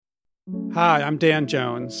Hi, I'm Dan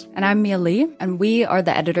Jones. And I'm Mia Lee, and we are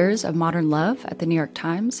the editors of Modern Love at the New York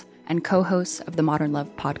Times and co-hosts of the Modern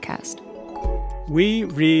Love podcast. We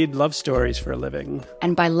read love stories for a living.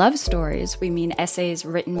 And by love stories, we mean essays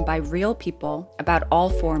written by real people about all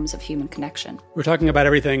forms of human connection. We're talking about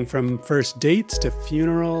everything from first dates to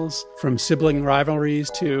funerals, from sibling rivalries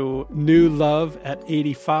to new love at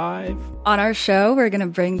 85. On our show, we're going to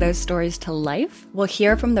bring those stories to life. We'll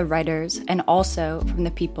hear from the writers and also from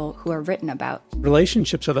the people who are written about.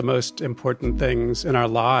 Relationships are the most important things in our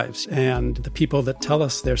lives, and the people that tell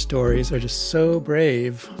us their stories are just so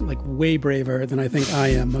brave, like way braver than I think I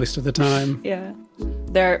am most of the time. Yeah.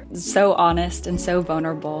 They're so honest and so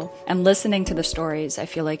vulnerable. And listening to the stories, I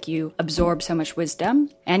feel like you absorb so much wisdom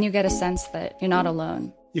and you get a sense that you're not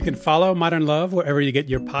alone. You can follow Modern Love wherever you get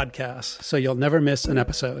your podcasts, so you'll never miss an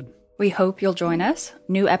episode. We hope you'll join us.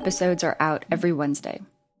 New episodes are out every Wednesday.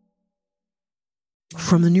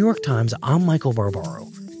 From the New York Times, I'm Michael Barbaro.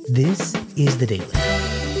 This is The Daily.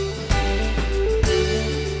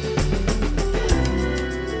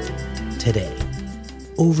 Today,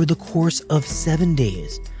 over the course of 7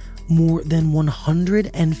 days, more than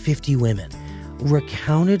 150 women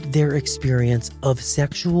recounted their experience of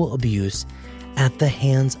sexual abuse at the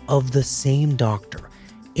hands of the same doctor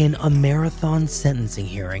in a marathon sentencing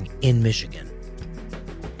hearing in Michigan.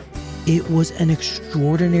 It was an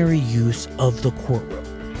extraordinary use of the courtroom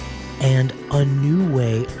and a new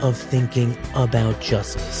way of thinking about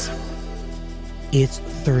justice. It's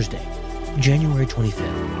Thursday, January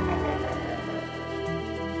 25th.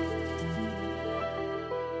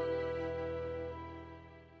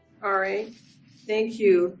 All right. Thank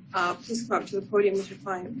you. Please come up to the podium with your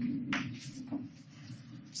client.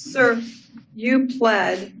 Sir, you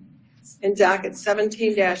pled in docket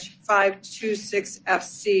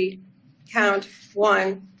 17-526FC, count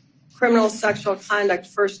 1, criminal sexual conduct,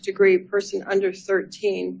 first degree, person under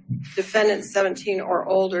 13, defendant 17 or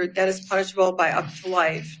older, that is punishable by up to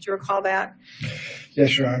life. Do you recall that?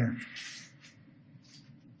 Yes, Your Honor.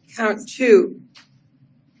 Count 2,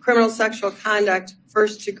 criminal sexual conduct,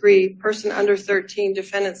 first degree, person under 13,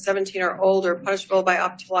 defendant 17 or older, punishable by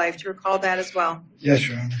up to life. Do you recall that as well? Yes,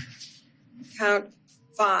 Your Honor. Count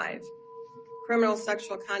 5, criminal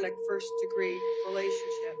sexual conduct, first degree,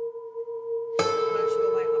 relationship,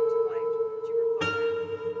 punishable by up to life. Do you recall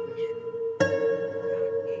that? Count 8,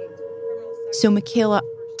 criminal sexual So, Michaela,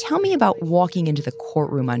 tell me about walking into the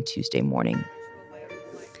courtroom on Tuesday morning.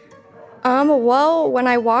 Well, when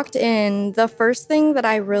I walked in, the first thing that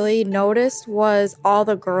I really noticed was all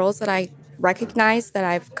the girls that I recognized that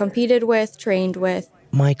I've competed with, trained with.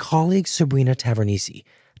 My colleague Sabrina Tavernisi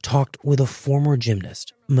talked with a former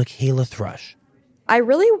gymnast, Michaela Thrush. I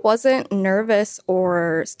really wasn't nervous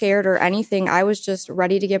or scared or anything. I was just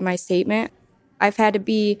ready to give my statement. I've had to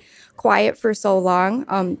be quiet for so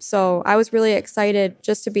long, so I was really excited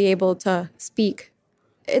just to be able to speak.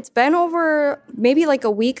 It's been over maybe like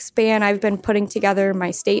a week span I've been putting together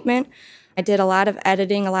my statement. I did a lot of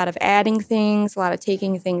editing, a lot of adding things, a lot of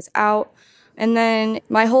taking things out. And then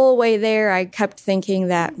my whole way there, I kept thinking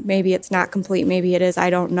that maybe it's not complete, maybe it is,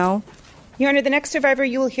 I don't know. Your Honor, the next survivor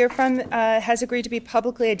you will hear from has agreed to be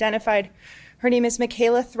publicly identified. Her name is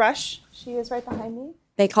Michaela Thrush. She is right behind me.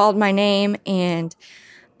 They called my name, and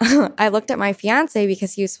I looked at my fiancé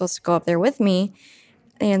because he was supposed to go up there with me.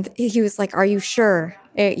 And he was like, "Are you sure?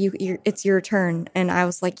 It's your turn." And I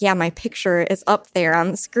was like, "Yeah, my picture is up there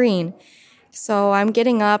on the screen." So I'm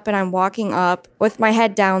getting up and I'm walking up with my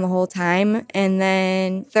head down the whole time. And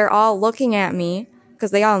then they're all looking at me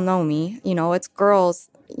because they all know me. You know, it's girls,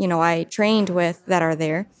 I trained with that are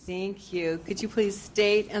there. Thank you. Could you please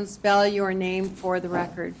state and spell your name for the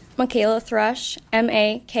record? Michaela Thrush,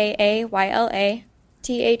 MaKaylatrush.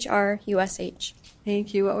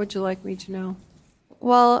 Thank you. What would you like me to know?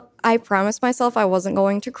 Well, I promised myself I wasn't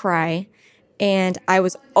going to cry, and I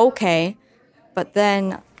was okay, but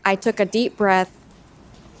then I took a deep breath.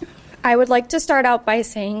 I would like to start out by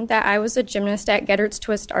saying that I was a gymnast at Geddert's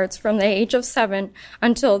Twist Arts from the age of 7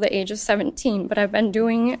 until the age of 17, but I've been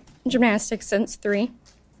doing gymnastics since 3.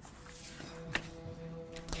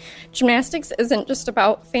 Gymnastics isn't just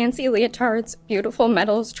about fancy leotards, beautiful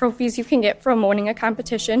medals, trophies you can get from winning a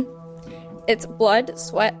competition. It's blood,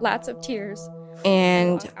 sweat, lots of tears.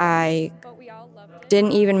 And I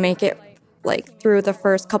didn't even make it through the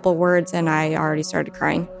first couple words, and I already started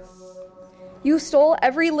crying. You stole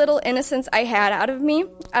every little innocence I had out of me,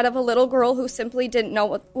 out of a little girl who simply didn't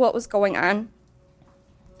know what was going on.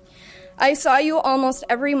 I saw you almost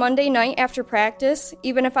every Monday night after practice,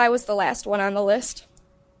 even if I was the last one on the list.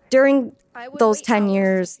 During those 10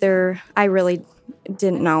 years, I really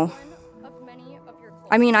didn't know.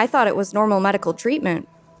 I mean, I thought it was normal medical treatment.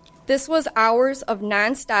 This was hours of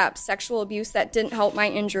nonstop sexual abuse that didn't help my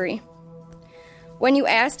injury. When you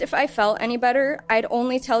asked if I felt any better, I'd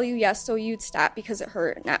only tell you yes so you'd stop because it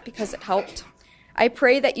hurt, not because it helped. I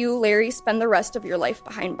pray that you, Larry, spend the rest of your life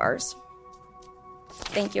behind bars.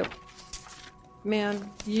 Thank you.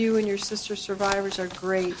 Man, you and your sister survivors are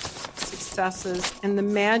great successes, and the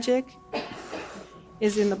magic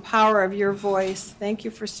is in the power of your voice. Thank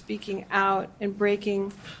you for speaking out and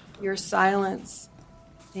breaking your silence.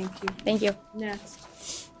 Thank you. Thank you.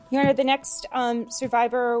 Next. Your Honor, the next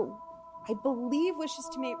survivor, I believe, wishes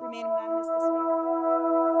to remain anonymous this week.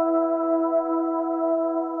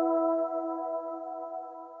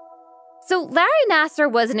 So Larry Nassar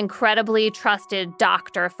was an incredibly trusted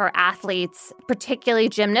doctor for athletes, particularly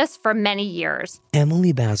gymnasts, for many years.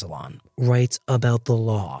 Emily Bazelon writes about the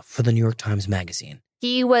law for the New York Times Magazine.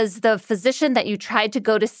 He was the physician that you tried to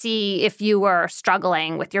go to see if you were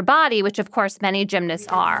struggling with your body, which, of course, many gymnasts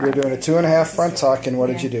are. You're doing a 2.5 front tuck, and what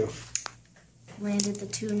did you do? Landed the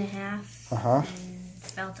 2.5 and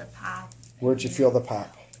felt a pop. Where'd you feel the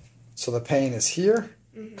pop? So the pain is here,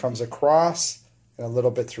 comes across, and a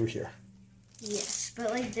little bit through here. Yes,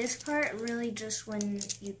 but like this part really just when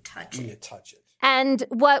you touch it. When you touch it. And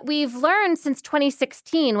what we've learned since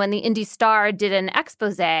 2016, when the Indy Star did an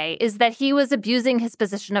expose, is that he was abusing his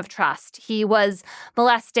position of trust. He was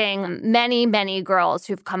molesting many, many girls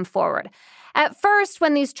who've come forward. At first,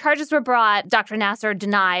 when these charges were brought, Dr. Nassar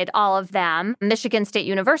denied all of them. Michigan State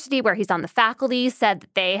University, where he's on the faculty, said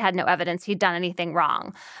that they had no evidence he'd done anything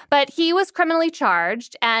wrong. But he was criminally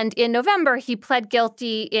charged, and in November, he pled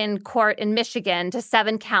guilty in court in Michigan to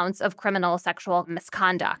 7 counts of criminal sexual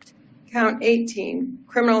misconduct. Count 18,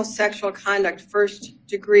 criminal sexual conduct, first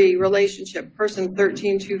degree relationship, person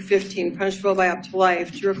 13 to 15, punishable by up to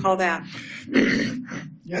life. Do you recall that?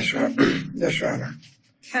 Yes, Your Honor. Yes, Your Honor.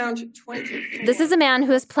 Count 20. This is a man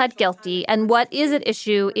who has pled guilty, and what is at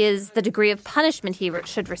issue is the degree of punishment he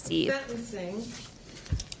should receive. Sentencing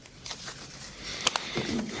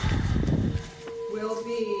will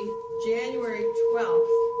be January 12th.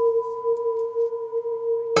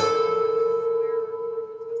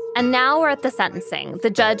 And now we're at the sentencing. The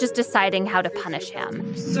judge is deciding how to punish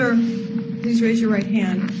him. Sir, please raise your right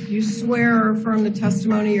hand. You swear or affirm the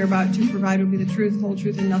testimony you're about to provide will be the truth, whole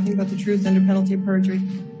truth, and nothing but the truth under penalty of perjury?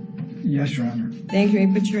 Yes, Your Honor. Thank you. You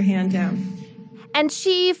may put your hand down. And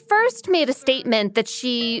she first made a statement that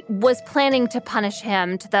she was planning to punish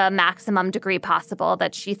him to the maximum degree possible,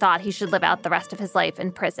 that she thought he should live out the rest of his life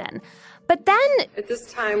in prison. But then... At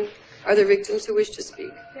this time, are there victims who wish to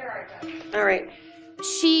speak? All right.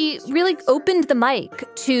 She really opened the mic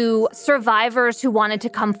to survivors who wanted to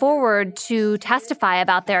come forward to testify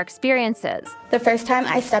about their experiences. The first time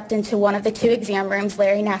I stepped into one of the 2 exam rooms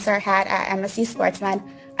Larry Nassar had at MSU Sportsmed,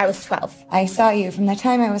 I was 12. I saw you from the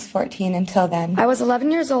time I was 14 until then. I was 11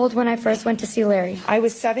 years old when I first went to see Larry. I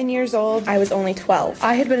was 7 years old. I was only 12.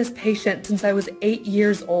 I had been his patient since I was 8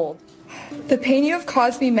 years old. The pain you have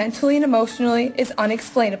caused me mentally and emotionally is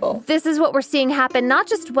unexplainable. This is what we're seeing happen not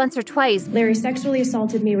just once or twice. Larry sexually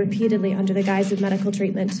assaulted me repeatedly under the guise of medical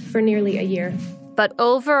treatment for nearly a year. But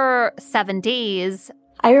over 7 days...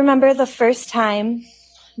 I remember the first time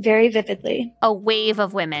very vividly. A wave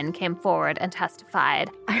of women came forward and testified.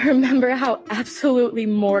 I remember how absolutely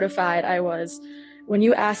mortified I was when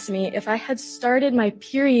you asked me if I had started my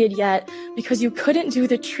period yet because you couldn't do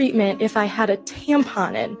the treatment if I had a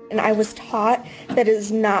tampon in. And I was taught that it is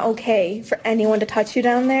not okay for anyone to touch you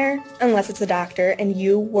down there unless it's a doctor, and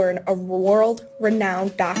you were a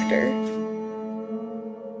world-renowned doctor.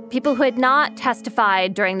 People who had not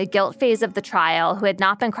testified during the guilt phase of the trial, who had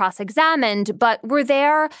not been cross-examined, but were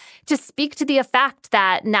there to speak to the effect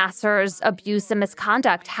that Nassar's abuse and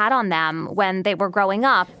misconduct had on them when they were growing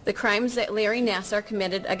up. The crimes that Larry Nassar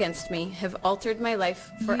committed against me have altered my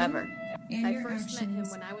life forever. I first met him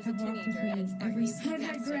when I was a teenager.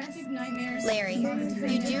 Larry,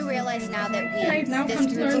 you do realize now that this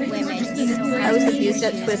group of women... I was abused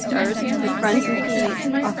at Twisters with friends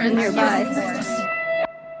and often nearby.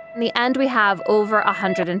 In the end, we have over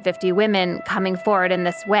 150 women coming forward in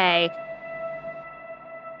this way.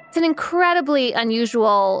 It's an incredibly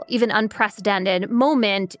unusual, even unprecedented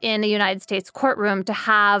moment in a United States courtroom to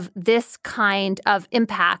have this kind of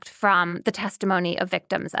impact from the testimony of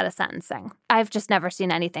victims at a sentencing. I've just never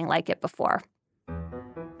seen anything like it before.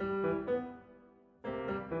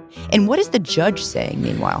 And what is the judge saying,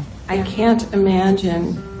 meanwhile? I can't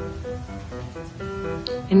imagine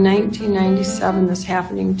in 1997 this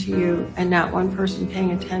happening to you and not one person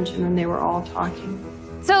paying attention when they were all talking.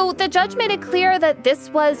 So the judge made it clear that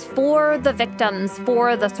this was for the victims,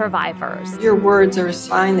 for the survivors. Your words are a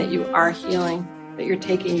sign that you are healing, that you're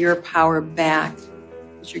taking your power back,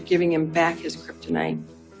 that you're giving him back his kryptonite,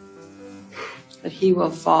 that he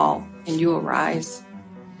will fall and you will rise.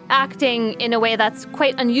 Acting in a way that's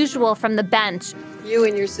quite unusual from the bench. You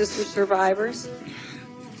and your sister survivors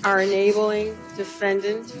are enabling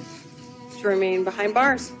defendant to remain behind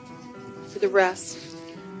bars for the rest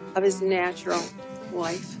of his natural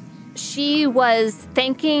life. She was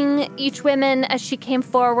thanking each woman as she came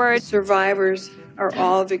forward. Survivors are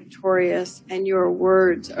all victorious, and your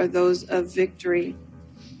words are those of victory.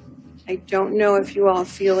 I don't know if you all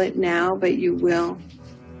feel it now, but you will.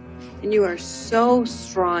 And you are so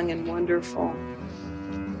strong and wonderful.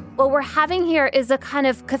 What we're having here is a kind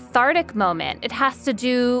of cathartic moment. It has to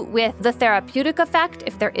do with the therapeutic effect,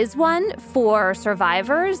 if there is one, for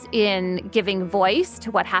survivors in giving voice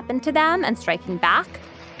to what happened to them and striking back.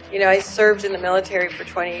 You know, I served in the military for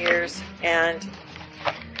 20 years, and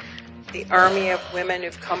the army of women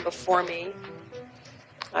who've come before me,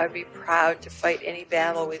 I would be proud to fight any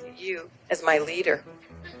battle with you as my leader.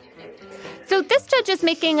 So this judge is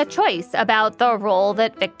making a choice about the role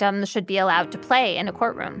that victims should be allowed to play in a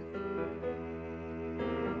courtroom.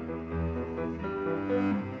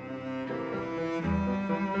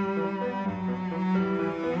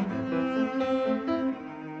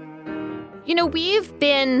 You know, we've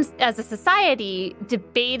been, as a society,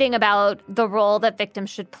 debating about the role that victims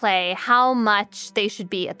should play, how much they should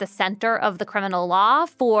be at the center of the criminal law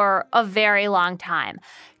for a very long time.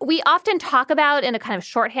 We often talk about, in a kind of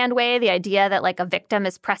shorthand way, the idea that, like, a victim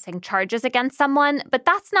is pressing charges against someone, but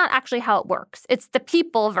that's not actually how it works. It's the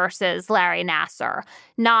people versus Larry Nassar,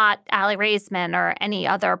 not Aly Raisman or any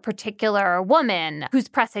other particular woman who's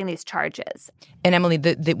pressing these charges. And Emily,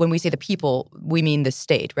 when we say the people, we mean the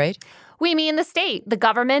state, right? We mean the state, the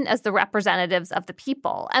government as the representatives of the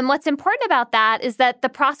people. And what's important about that is that the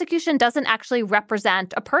prosecution doesn't actually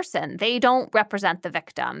represent a person. They don't represent the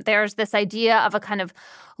victim. There's this idea of a kind of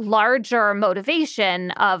larger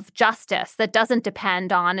motivation of justice that doesn't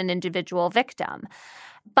depend on an individual victim.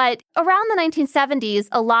 But around the 1970s,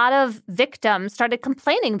 a lot of victims started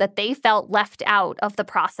complaining that they felt left out of the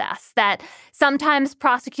process, that sometimes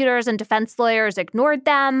prosecutors and defense lawyers ignored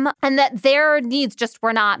them, and that their needs just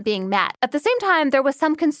were not being met. At the same time, there was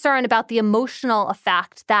some concern about the emotional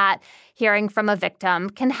effect that hearing from a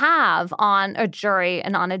victim can have on a jury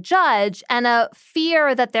and on a judge, and a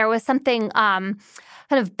fear that there was something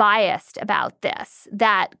kind of biased about this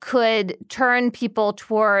that could turn people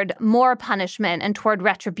toward more punishment and toward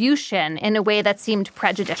retribution in a way that seemed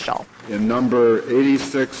prejudicial. In number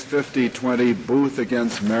 86-5020, Booth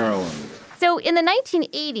against Maryland. So in the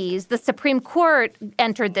 1980s, the Supreme Court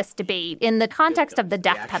entered this debate in the context of the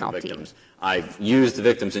death penalty. Victims. I've used the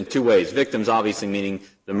victims in two ways. Victims obviously meaning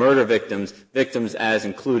the murder victims. Victims as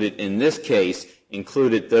included in this case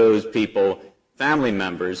included those people, family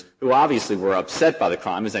members, who obviously were upset by the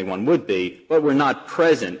crime, as anyone would be, but were not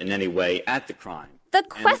present in any way at the crime. The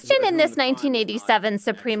question in this 1987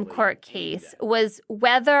 Supreme Court case was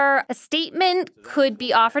whether a statement could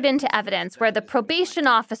be offered into evidence where the probation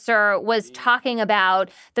officer was talking about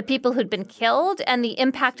the people who'd been killed and the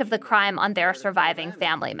impact of the crime on their surviving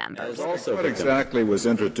family members. What exactly was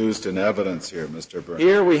introduced in evidence here, Mr. Byrne?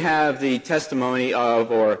 Here we have the testimony of,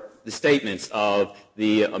 or the statements of,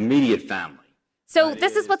 the immediate family. So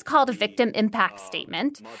this is what's called a victim impact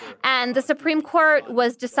statement. And the Supreme Court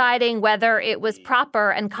was deciding whether it was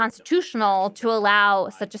proper and constitutional to allow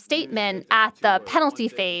such a statement at the penalty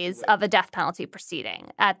phase of a death penalty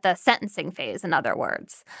proceeding, at the sentencing phase, in other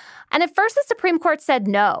words. And at first, the Supreme Court said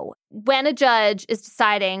no. When a judge is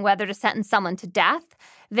deciding whether to sentence someone to death,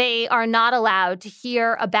 they are not allowed to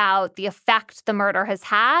hear about the effect the murder has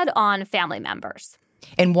had on family members.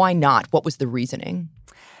 And why not? What was the reasoning?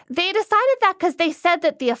 They decided that because they said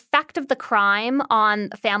that the effect of the crime on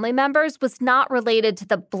family members was not related to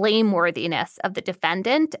the blameworthiness of the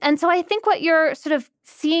defendant. And so I think what you're sort of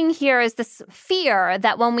seeing here is this fear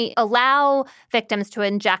that when we allow victims to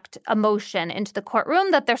inject emotion into the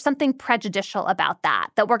courtroom, that there's something prejudicial about that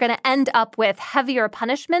we're going to end up with heavier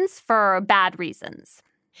punishments for bad reasons.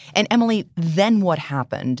 And Emily, then what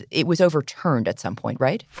happened? It was overturned at some point,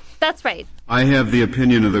 right? That's right. I have the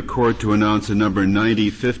opinion of the court to announce a number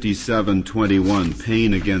 90-57-21,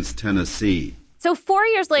 Payne against Tennessee. So 4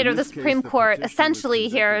 years later, the Supreme Court essentially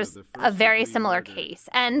hears a very similar case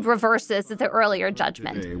and reverses the earlier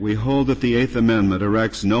judgment. We hold that the Eighth Amendment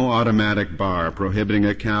erects no automatic bar prohibiting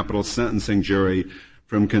a capital sentencing jury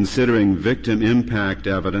from considering victim impact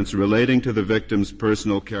evidence relating to the victim's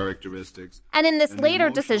personal characteristics. And in this later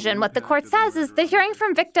decision, what the court says is the hearing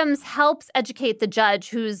from victims helps educate the judge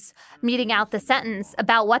who's meting out the sentence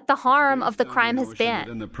about what the harm of the crime has been.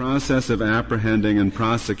 In the process of apprehending and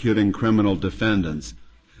prosecuting criminal defendants,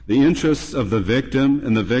 the interests of the victim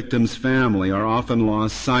and the victim's family are often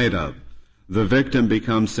lost sight of. The victim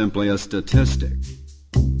becomes simply a statistic.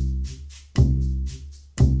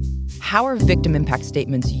 How are victim impact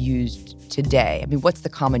statements used today? I mean, what's the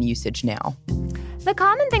common usage now? The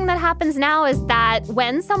common thing that happens now is that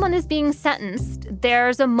when someone is being sentenced,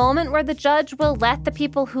 there's a moment where the judge will let the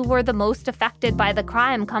people who were the most affected by the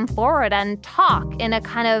crime come forward and talk in a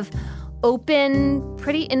kind of open,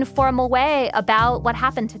 pretty informal way about what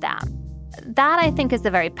happened to them. That, I think, is a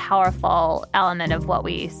very powerful element of what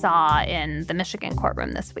we saw in the Michigan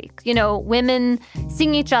courtroom this week. You know, women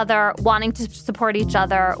seeing each other, wanting to support each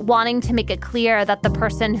other, wanting to make it clear that the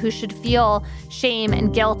person who should feel shame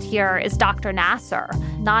and guilt here is Dr. Nassar,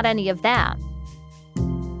 not any of them.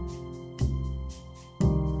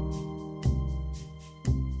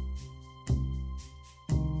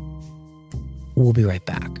 We'll be right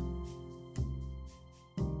back.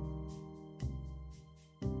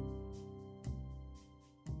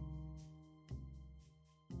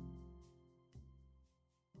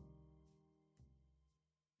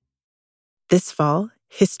 This fall,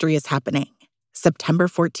 history is happening. September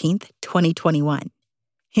 14th, 2021.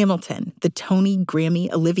 Hamilton, the Tony,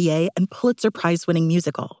 Grammy, Olivier, and Pulitzer Prize-winning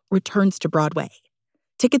musical, returns to Broadway.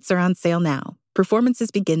 Tickets are on sale now.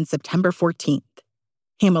 Performances begin September 14th.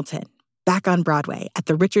 Hamilton, back on Broadway at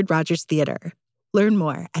the Richard Rodgers Theater. Learn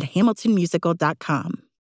more at hamiltonmusical.com.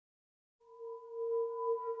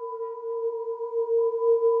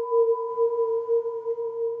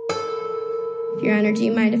 Your Honor, do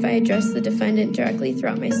you mind if I address the defendant directly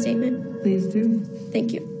throughout my statement? Please do.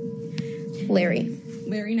 Thank you. Larry.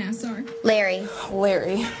 Larry Nassar. Larry.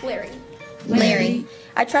 Larry. Larry.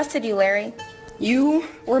 I trusted you, Larry. You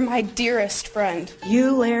were my dearest friend.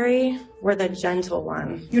 You, Larry, were the gentle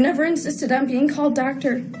one. You never insisted on being called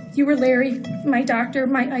doctor. You were Larry, my doctor,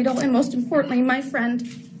 my idol, and most importantly, my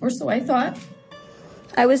friend. Or so I thought.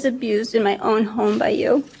 I was abused in my own home by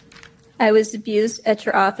you. I was abused at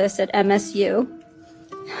your office at MSU.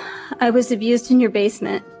 I was abused in your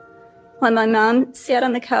basement while my mom sat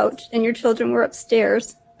on the couch and your children were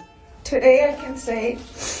upstairs. Today I can say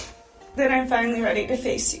that I'm finally ready to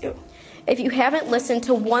face you. If you haven't listened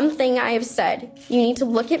to one thing I have said, you need to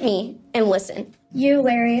look at me and listen. You,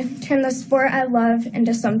 Larry, turned the sport I love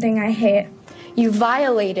into something I hate. You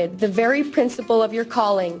violated the very principle of your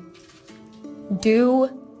calling.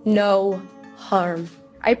 Do no harm.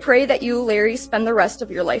 I pray that you, Larry, spend the rest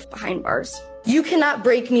of your life behind bars. You cannot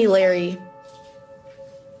break me, Larry.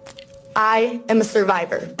 I am a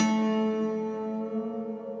survivor.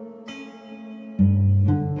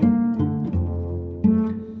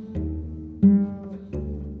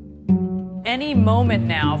 Any moment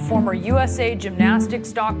now, former USA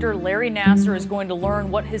Gymnastics doctor Larry Nassar is going to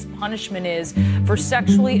learn what his punishment is for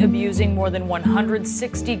sexually abusing more than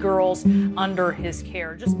 160 girls under his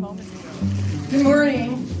care. Just moments ago. Good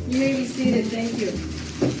morning. You may be seated. Thank you.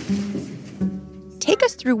 Take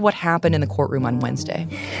us through what happened in the courtroom on Wednesday.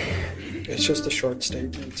 It's just a short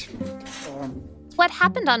statement. What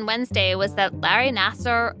happened on Wednesday was that Larry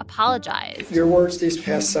Nassar apologized. Your words these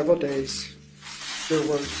past several days, your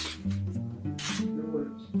words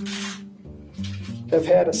have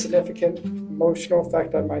had a significant emotional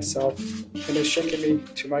effect on myself and has shaken me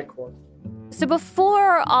to my core. So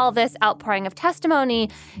before all this outpouring of testimony,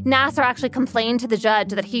 Nassar actually complained to the judge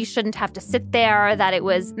that he shouldn't have to sit there, that it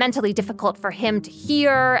was mentally difficult for him to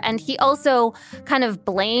hear, and he also kind of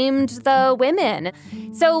blamed the women.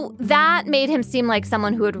 So that made him seem like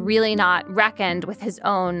someone who had really not reckoned with his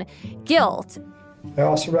own guilt. I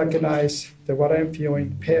also recognize that what I am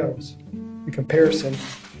feeling pales in comparison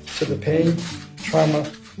to the pain,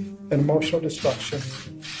 trauma, and emotional destruction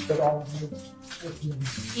that all of you.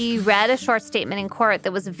 He read a short statement in court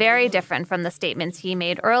that was very different from the statements he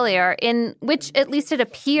made earlier, in which at least it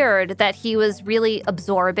appeared that he was really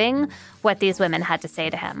absorbing what these women had to say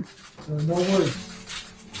to him. There are no words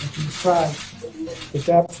that can describe the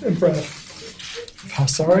depth and breadth of how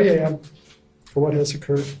sorry I am for what has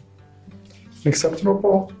occurred. An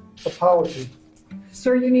acceptable apology.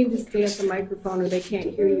 Sir, you need to stay at the microphone or they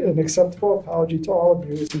can't hear you. An acceptable apology to all of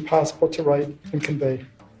you is impossible to write and convey.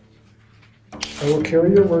 I will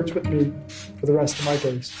carry your words with me for the rest of my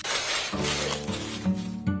days.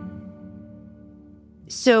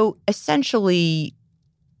 So essentially,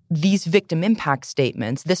 these victim impact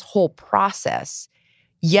statements, this whole process,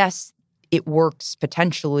 yes, it works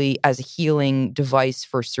potentially as a healing device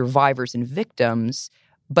for survivors and victims,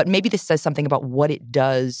 but maybe this says something about what it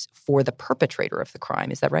does for the perpetrator of the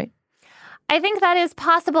crime. Is that right? I think that is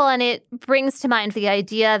possible, and it brings to mind the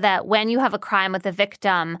idea that when you have a crime with a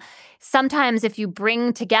victim, sometimes if you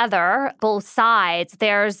bring together both sides,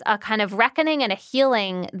 there's a kind of reckoning and a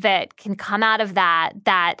healing that can come out of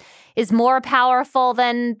that is more powerful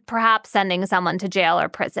than perhaps sending someone to jail or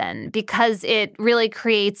prison, because it really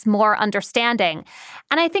creates more understanding.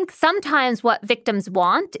 And I think sometimes what victims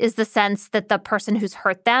want is the sense that the person who's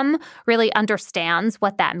hurt them really understands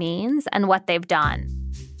what that means and what they've done.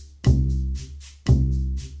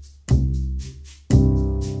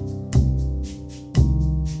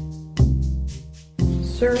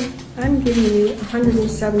 Sir, I'm giving you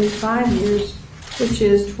 175 years, which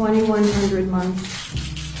is 2,100 months.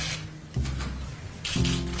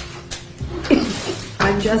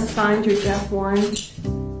 I just signed your death warrant.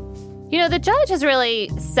 You know, the judge has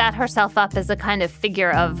really set herself up as a kind of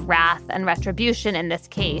figure of wrath and retribution in this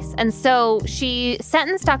case. And so she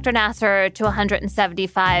sentenced Dr. Nassar to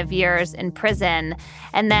 175 years in prison.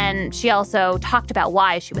 And then she also talked about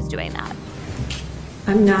why she was doing that.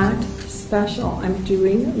 I'm not special. I'm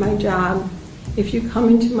doing my job. If you come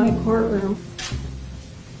into my courtroom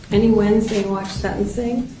any Wednesday and watch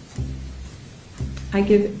sentencing, I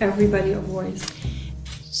give everybody a voice.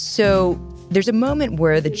 So there's a moment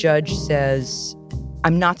where the judge says,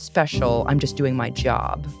 I'm not special, I'm just doing my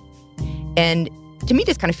job. And to me,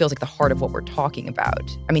 this kind of feels like the heart of what we're talking about.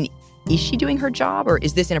 I mean, is she doing her job, or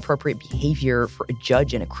is this inappropriate behavior for a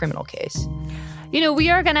judge in a criminal case? You know, we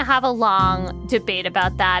are going to have a long debate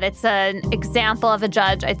about that. It's an example of a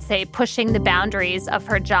judge, I'd say, pushing the boundaries of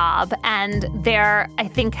her job. And there, I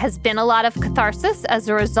think, has been a lot of catharsis as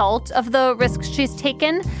a result of the risks she's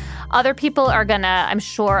taken. Other people are going to, I'm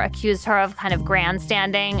sure, accuse her of kind of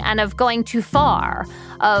grandstanding and of going too far,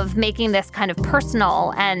 of making this kind of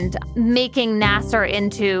personal and making Nassar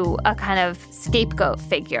into a kind of scapegoat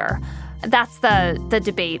figure. That's the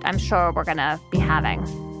debate I'm sure we're going to be having.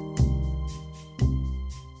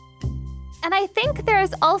 And I think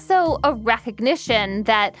there's also a recognition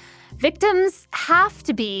that victims have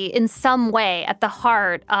to be in some way at the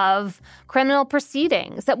heart of criminal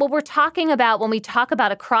proceedings. That what we're talking about when we talk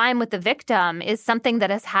about a crime with the victim is something that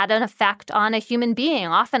has had an effect on a human being,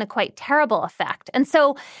 often a quite terrible effect. And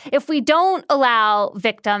so if we don't allow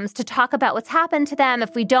victims to talk about what's happened to them,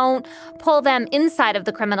 if we don't pull them inside of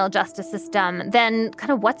the criminal justice system, then kind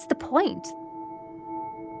of what's the point?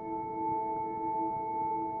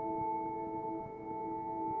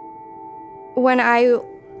 When I,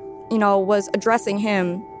 was addressing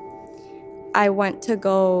him, I went to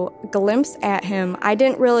go glimpse at him. I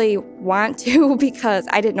didn't really want to because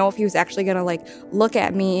I didn't know if he was actually going to look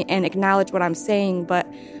at me and acknowledge what I'm saying. But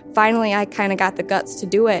finally, I kind of got the guts to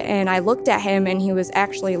do it. And I looked at him and he was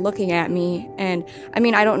actually looking at me. And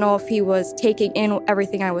I don't know if he was taking in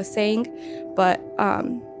everything I was saying, but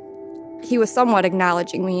he was somewhat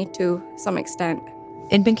acknowledging me to some extent.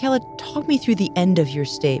 And Michaela, talk me through the end of your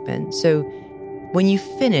statement. So when you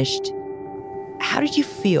finished, how did you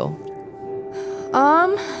feel?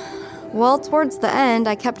 Well, towards the end,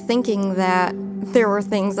 I kept thinking that there were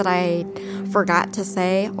things that I forgot to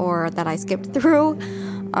say or that I skipped through.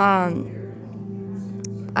 I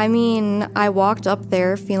walked up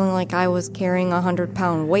there feeling like I was carrying a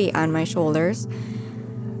 100-pound weight on my shoulders.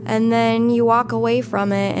 And then you walk away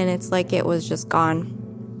from it and it's like it was just gone.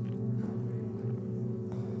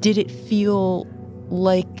 Did it feel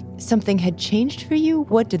like something had changed for you?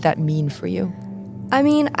 What did that mean for you?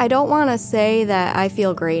 I don't want to say that I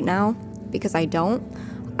feel great now, because I don't.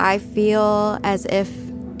 I feel as if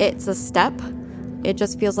it's a step. It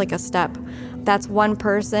just feels like a step. That's one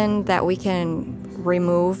person that we can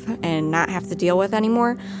remove and not have to deal with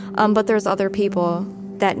anymore. But there's other people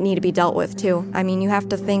that need to be dealt with too. You have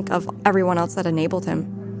to think of everyone else that enabled him.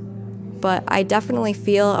 But I definitely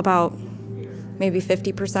feel about maybe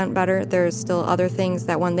 50% better. There's still other things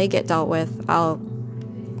that when they get dealt with, I'll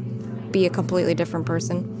be a completely different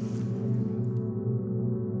person.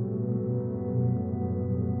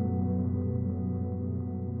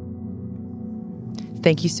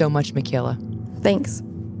 Thank you so much, Michaela. Thanks.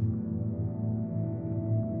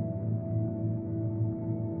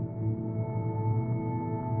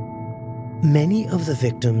 Many of the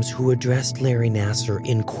victims who addressed Larry Nassar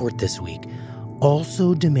in court this week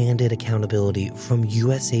also demanded accountability from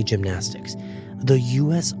USA Gymnastics, the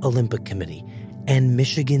U.S. Olympic Committee, and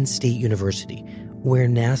Michigan State University, where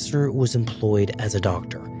Nassar was employed as a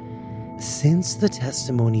doctor. Since the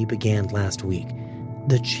testimony began last week,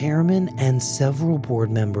 the chairman and several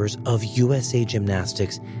board members of USA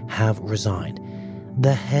Gymnastics have resigned.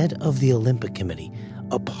 The head of the Olympic Committee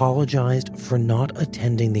apologized for not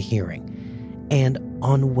attending the hearing. And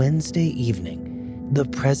on Wednesday evening, the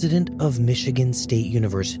president of Michigan State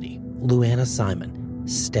University, Luana Simon,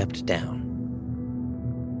 stepped down.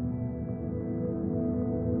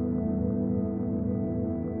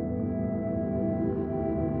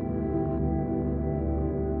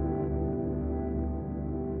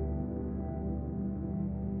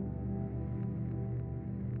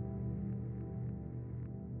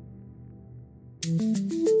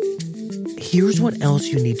 Here's what else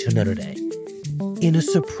you need to know today. In a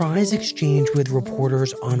surprise exchange with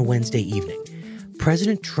reporters on Wednesday evening,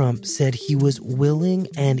 President Trump said he was willing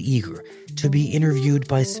and eager to be interviewed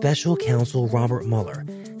by special counsel Robert Mueller,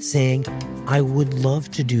 saying, "I would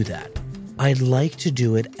love to do that. I'd like to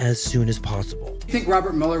do it as soon as possible." Do you think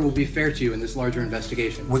Robert Mueller will be fair to you in this larger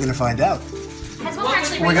investigation? We're going to find out.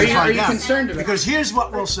 We're going to find out. Concerned about because here's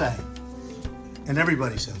what we'll say, and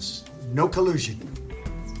everybody says, no collusion.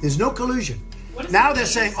 There's no collusion. Now they're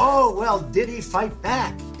saying, oh, well, did he fight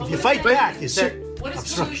back? If you fight back, is that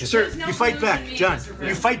obstruction? Sir, you fight back, John.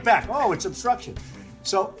 You fight back. Oh, it's obstruction.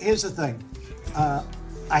 So here's the thing.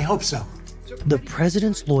 I hope so. The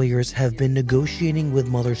president's lawyers have been negotiating with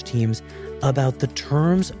Mueller's teams about the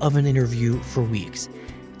terms of an interview for weeks.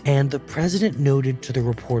 And the president noted to the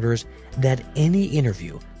reporters that any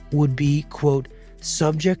interview would be, quote,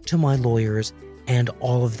 subject to my lawyers and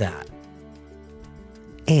all of that.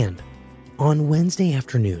 And on Wednesday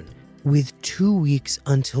afternoon, with 2 weeks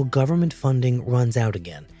until government funding runs out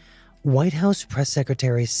again, White House Press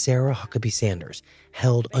Secretary Sarah Huckabee Sanders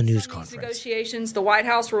held a news conference. Negotiations, the White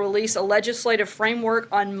House will release a legislative framework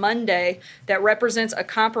on Monday that represents a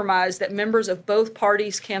compromise that members of both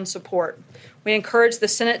parties can support. We encourage the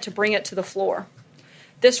Senate to bring it to the floor.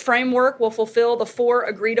 This framework will fulfill the 4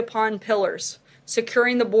 agreed-upon pillars: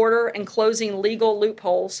 securing the border and closing legal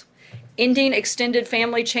loopholes, ending extended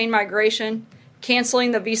family chain migration,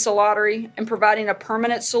 canceling the visa lottery, and providing a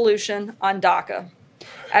permanent solution on DACA.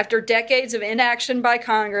 After decades of inaction by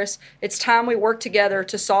Congress, it's time we work together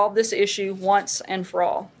to solve this issue once and for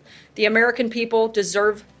all. The American people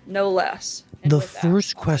deserve no less. The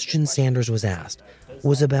first question Sanders was asked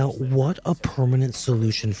was about what a permanent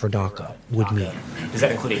solution for DACA would mean. Does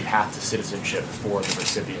that include a path to citizenship for the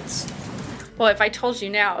recipients? Well, if I told you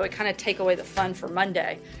now, it would kind of take away the fun for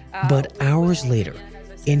Monday. But hours later,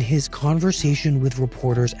 in his conversation with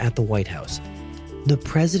reporters at the White House, the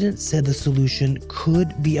president said the solution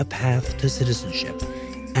could be a path to citizenship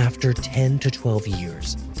after 10 to 12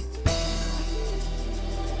 years.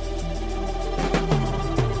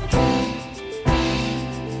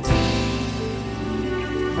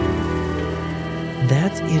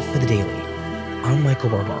 That's it for The Daily. I'm Michael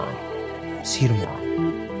Barbaro. See you tomorrow.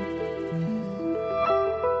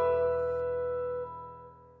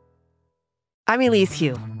 I'm Elise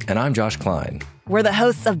Hu. And I'm Josh Klein. We're the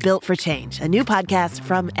hosts of Built for Change, a new podcast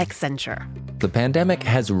from Accenture. The pandemic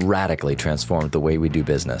has radically transformed the way we do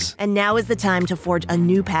business. And now is the time to forge a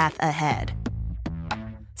new path ahead.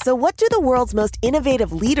 So what do the world's most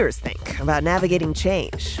innovative leaders think about navigating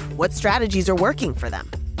change? What strategies are working for them?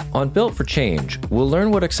 On Built for Change, we'll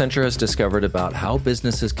learn what Accenture has discovered about how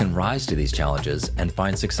businesses can rise to these challenges and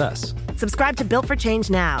find success. Subscribe to Built for Change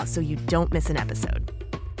now so you don't miss an episode.